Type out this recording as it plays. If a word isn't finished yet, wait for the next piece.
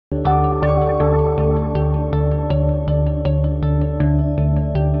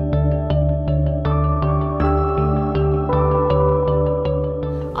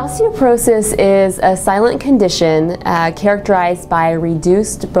Osteoporosis is a silent condition characterized by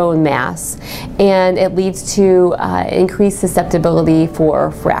reduced bone mass, and it leads to increased susceptibility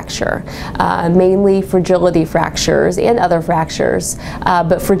for fracture, mainly fragility fractures and other fractures,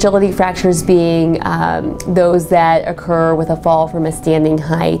 but fragility fractures being those that occur with a fall from a standing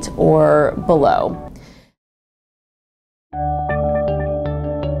height or below.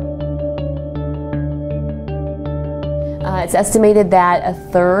 It's estimated that a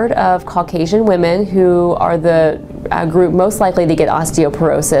third of Caucasian women, who are the group most likely to get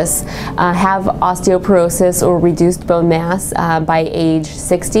osteoporosis, have osteoporosis or reduced bone mass by age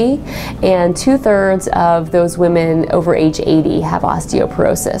 60, and 2/3 of those women over age 80 have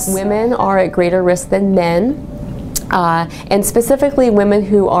osteoporosis. Women are at greater risk than men. And specifically women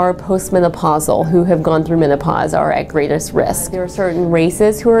who are postmenopausal, who have gone through menopause, are at greatest risk. There are certain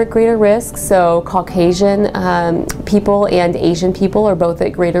races who are at greater risk, so Caucasian people and Asian people are both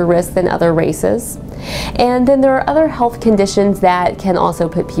at greater risk than other races. And then there are other health conditions that can also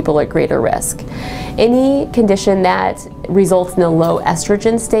put people at greater risk. Any condition that results in a low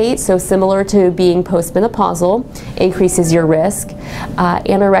estrogen state, so similar to being postmenopausal, increases your risk.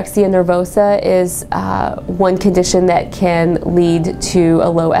 Anorexia nervosa is one condition that can lead to a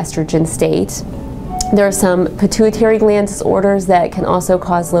low estrogen state. There are some pituitary gland disorders that can also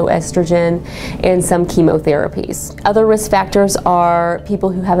cause low estrogen, and some chemotherapies. Other risk factors are people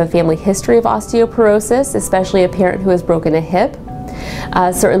who have a family history of osteoporosis, especially a parent who has broken a hip.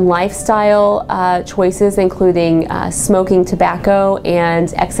 Certain lifestyle choices, including smoking tobacco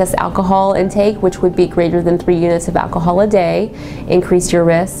and excess alcohol intake, which would be greater than 3 units of alcohol a day, increase your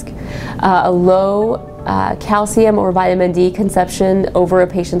risk. A low calcium or vitamin D consumption over a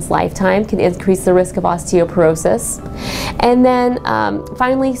patient's lifetime can increase the risk of osteoporosis. And then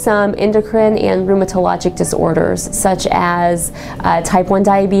finally, some endocrine and rheumatologic disorders, such as type 1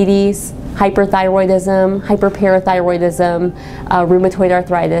 diabetes, hyperthyroidism, hyperparathyroidism, rheumatoid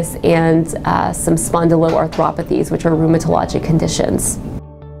arthritis, and some spondyloarthropathies, which are rheumatologic conditions.